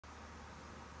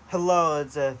Hello,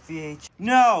 it's a VHS.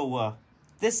 No!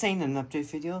 This ain't an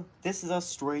update video. This is a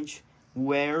strange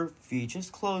where VHS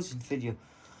closing video.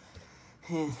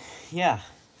 Yeah,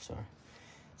 sorry.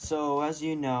 So, as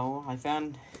you know,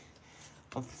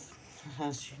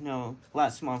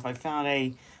 last month I found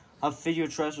a video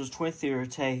Treasures Twin Theater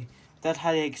tape that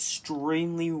had an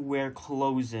extremely rare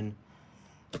closing.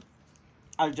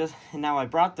 I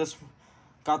got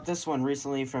this one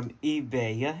recently from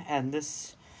eBay, and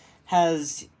this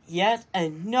has yet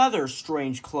another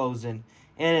strange closing,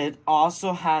 and it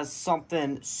also has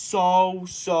something so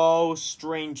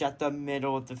strange at the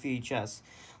middle of the VHS.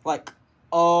 Like,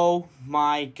 oh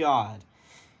my god,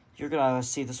 you're gonna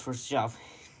see this for yourself.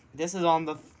 This is on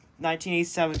the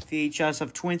 1987 VHS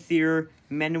of Twin Theater,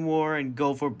 Men in War, and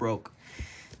Go for Broke.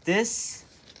 This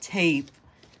tape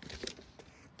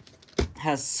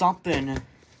has something.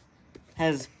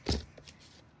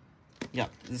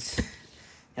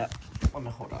 Let me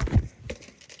hold on.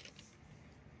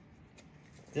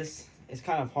 This is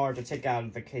kind of hard to take out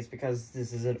of the case because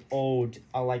this is an old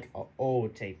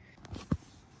tape.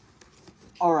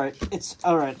 Alright,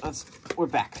 we're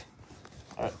back.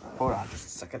 Alright, hold on just a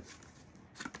second.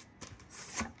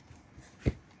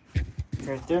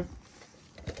 Right there.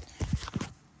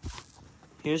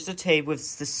 Here's the tape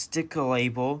with the sticker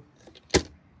label.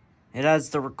 It has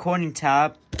the recording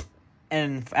tab,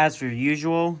 and as per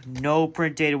usual, no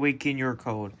print data week in your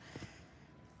code.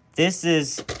 This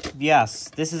is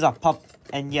a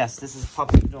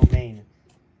public domain.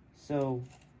 So,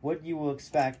 what you will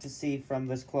expect to see from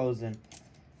this closing.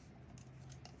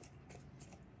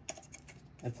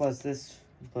 And plus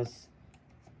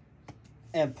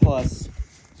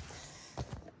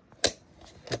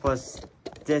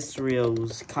this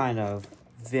reel's kind of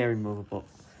very movable.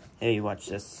 Hey, watch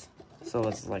this. So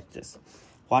it's like this.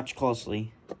 Watch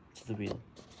closely to the reel.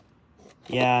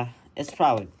 Yeah, it's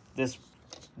probably this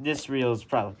reel is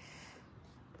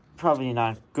probably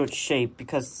not good shape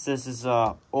because this is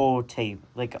old tape,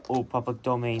 like an old public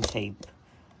domain tape.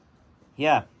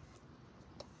 Yeah.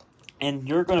 And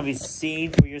you're gonna be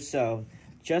seeing for yourself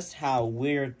just how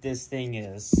weird this thing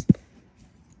is.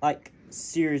 Like,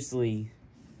 seriously.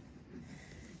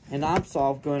 And I'm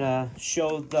also gonna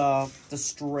show the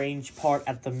strange part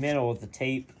at the middle of the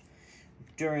tape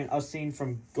during a scene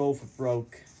from Go for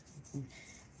Broke.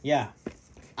 Yeah,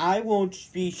 I won't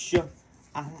be sure.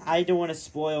 I don't want to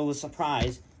spoil the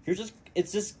surprise.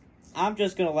 I'm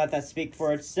just gonna let that speak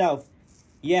for itself.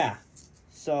 Yeah.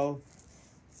 So,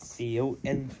 see you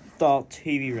in the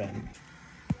TV run.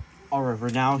 Alright, we're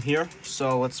now here.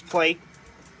 So let's play.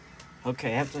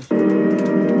 Okay, I have to.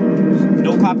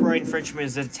 No copyright infringement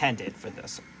is intended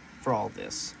for all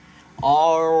this.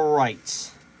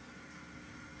 Alright.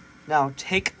 Now,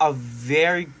 take a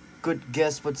very good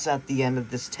guess what's at the end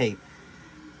of this tape.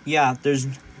 Yeah,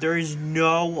 there is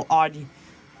no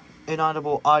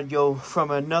inaudible audio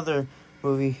from another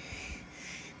movie.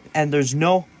 And there's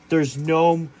no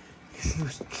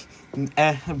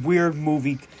weird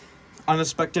movie,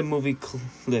 unexpected movie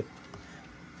clip.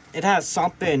 It has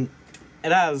something.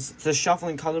 It has the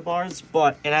shuffling color bars,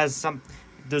 but there's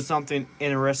something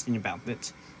interesting about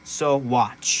it. So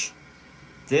watch.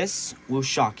 This will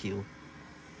shock you.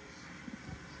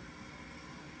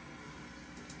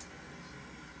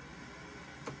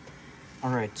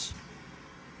 Alright.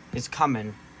 It's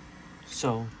coming.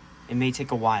 So it may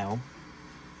take a while.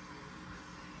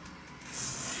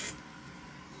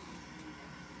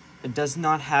 It does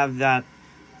not have that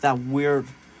weird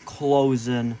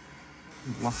closing.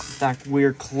 That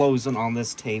weird closing on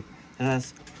this tape.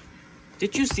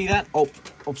 Did you see that? Oh,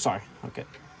 sorry. Okay.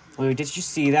 Wait, did you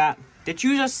see that? Did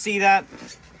you just see that?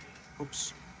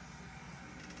 Oops.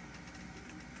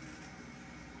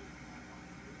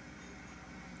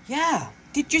 Yeah.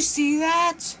 Did you see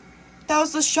that? That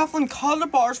was the shuffling color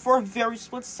bars for a very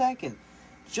split second.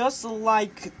 Just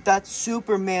like that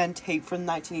Superman tape from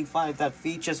 1985 that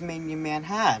VHS Mania Man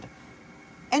had.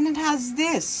 And it has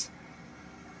this.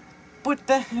 But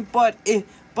if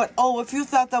you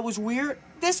thought that was weird,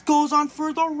 this goes on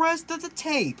for the rest of the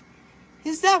tape.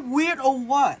 Is that weird or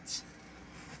what?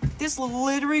 This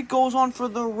literally goes on for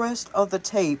the rest of the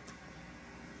tape.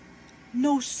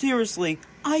 No, seriously,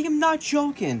 I am not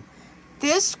joking.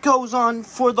 This goes on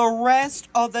for the rest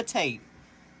of the tape.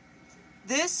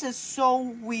 This is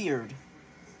so weird.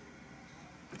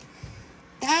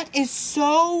 That is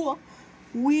so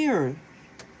weird.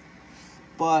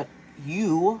 But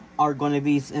you are going to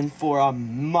be in for a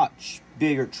much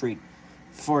bigger treat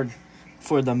for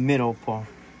the middle part.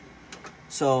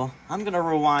 So I'm gonna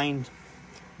rewind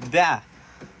back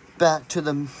to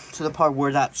the part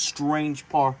where that strange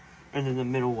part in the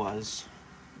middle was.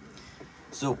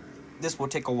 So, this will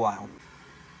take a while.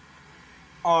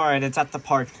 Alright, it's at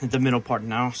the middle part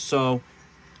now. So,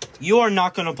 you are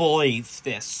not gonna believe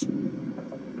this.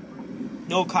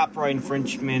 No copyright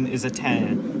infringement is a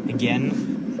 10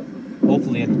 again.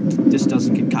 Hopefully this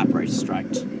doesn't get copyright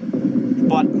striked.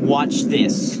 But watch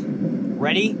this.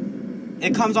 Ready?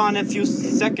 It comes on in a few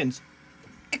seconds.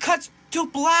 It cuts to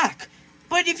black.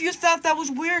 But if you thought that was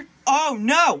weird, oh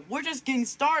no, we're just getting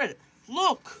started.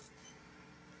 Look.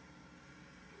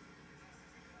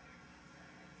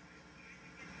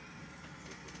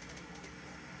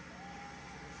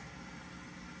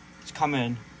 It's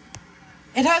coming.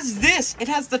 It has this. It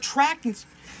has the tracking.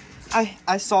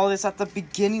 I saw this at the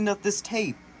beginning of this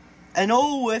tape. And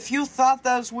oh, if you thought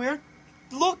that was weird,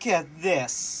 look at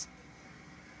this.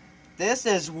 This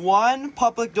is one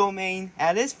public domain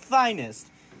at its finest.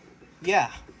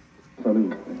 Yeah.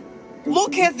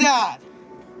 Look at that.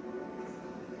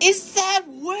 Is that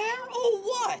where or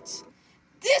what?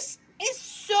 This is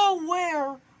so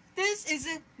where. This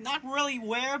isn't not really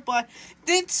where, but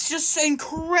it's just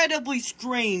incredibly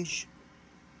strange.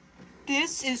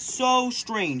 This is so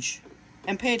strange.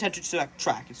 And pay attention to that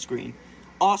tracking screen.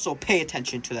 Also, pay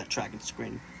attention to that tracking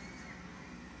screen.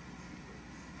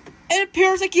 It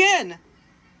appears again.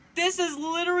 This is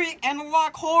literally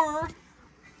analog horror.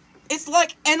 It's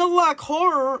like analog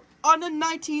horror on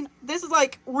the This is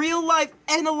like real life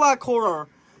analog horror.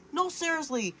 No,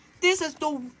 seriously. This is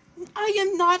I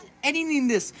am not editing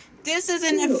this. This is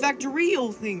an effect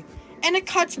real thing. And it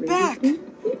cuts back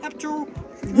after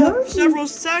several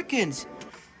seconds.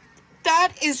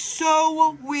 That is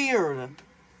so weird.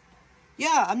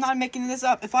 Yeah, I'm not making this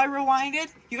up. If I rewind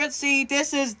it, you can see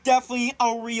this is definitely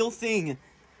a real thing.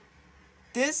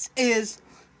 This is,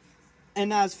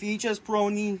 and as VHS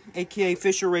Brony, aka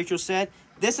Fisher Rachel said,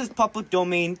 this is public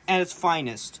domain at its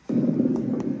finest.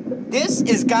 This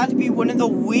has got to be one of the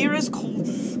weirdest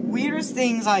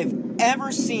things I've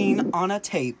ever seen on a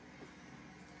tape.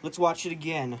 Let's watch it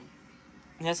again.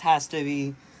 This has to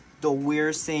be the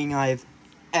weirdest thing I've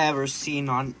ever seen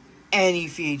on any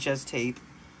VHS tape.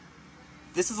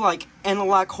 This is like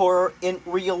analog horror in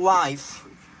real life.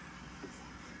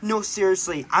 No,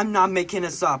 seriously, I'm not making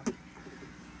this up.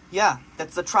 Yeah,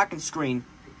 that's the tracking screen.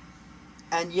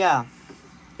 And yeah,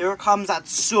 here comes that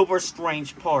super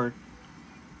strange part.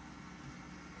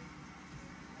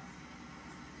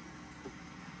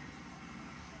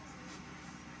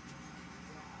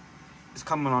 It's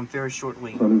coming on very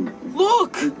shortly.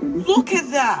 Look! Look at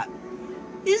that!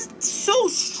 It's so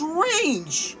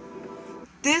strange!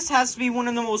 This has to be one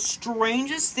of the most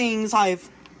strangest things I've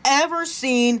ever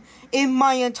seen in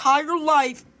my entire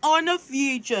life on a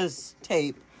VHS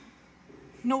tape.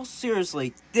 No,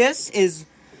 seriously. This is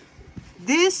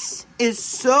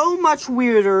so much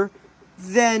weirder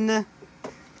than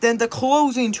the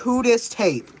closing to this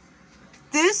tape.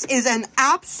 This is an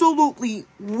absolutely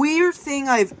weird thing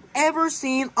I've ever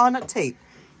seen on a tape.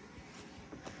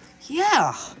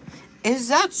 Yeah. Is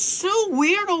that so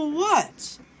weird or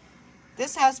what?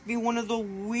 This has to be one of the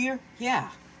weird... Yeah,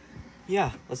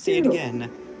 let's say it again.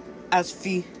 As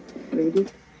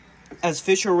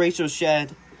Fisher Rachel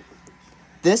said,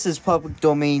 this is public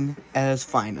domain at its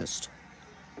finest.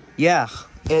 Yeah,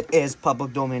 it is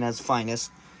public domain at its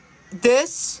finest.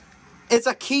 This is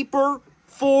a keeper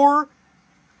for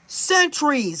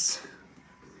centuries.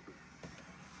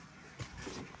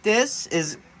 This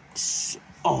is...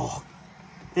 Oh,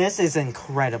 this is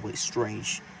incredibly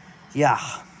strange. Yeah.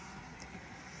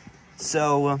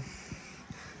 So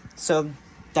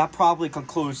that probably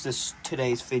concludes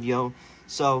today's video.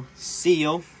 So see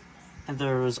you. And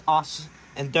there's also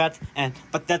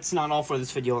but that's not all for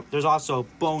this video. There's also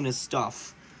bonus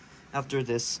stuff after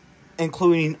this,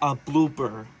 including a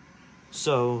blooper.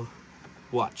 So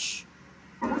watch.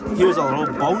 Here's a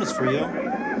little bonus for you.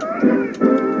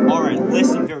 Alright,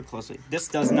 listen very closely. This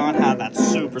does not have that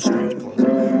super strange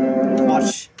closing.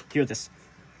 Watch. Hear this.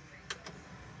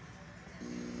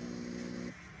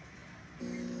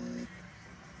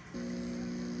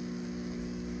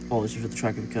 Oh, this is for the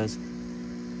tracker because...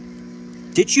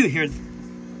 Did you hear...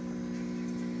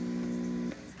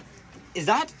 Is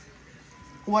that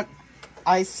what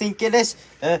I think it is?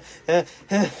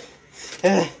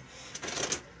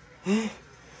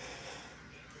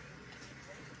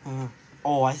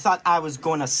 Oh, I thought I was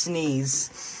going to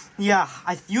sneeze. Yeah,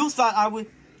 you thought I would...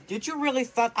 Did you really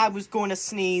thought I was going to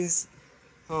sneeze?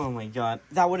 Oh my god,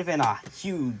 that would have been a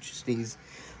huge sneeze.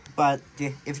 But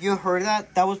if you heard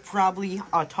that, that was probably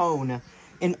a tone.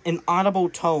 An audible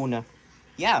tone.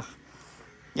 Yeah.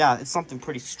 Yeah, it's something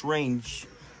pretty strange.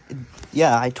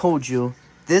 Yeah, I told you.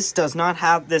 This does not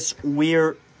have this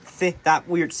weird, that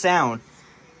weird sound.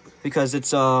 because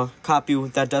it's a copy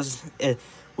that does it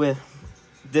with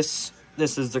this.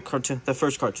 This is the cartoon, the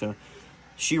first cartoon.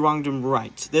 She wronged him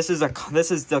right. This is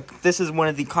one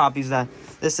of the copies that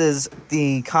this is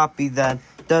the copy that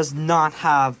does not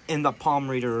have in the palm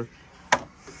reader.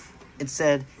 It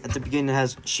said at the beginning it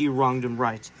has she wronged him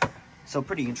right. So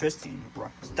pretty interesting.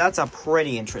 That's a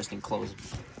pretty interesting close.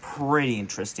 Pretty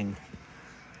interesting.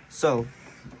 So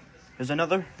here's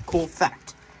another cool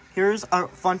fact. Here's a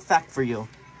fun fact for you.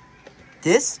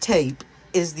 This tape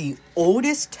is the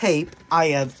oldest tape I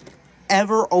have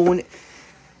ever owned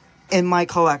in my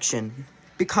collection,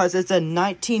 because it's a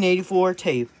 1984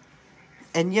 tape.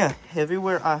 And yeah,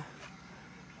 everywhere I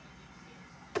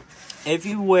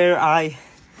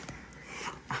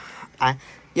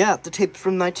yeah, the tape's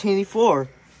from 1984.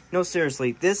 No,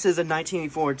 seriously, this is a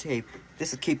 1984 tape.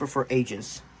 This is keeper for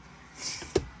ages.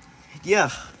 Yeah,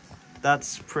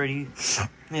 that's pretty,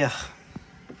 yeah.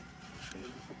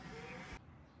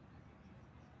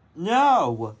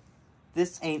 No!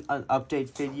 This ain't an update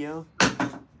video.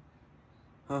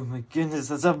 Oh my goodness,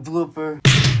 that's a blooper.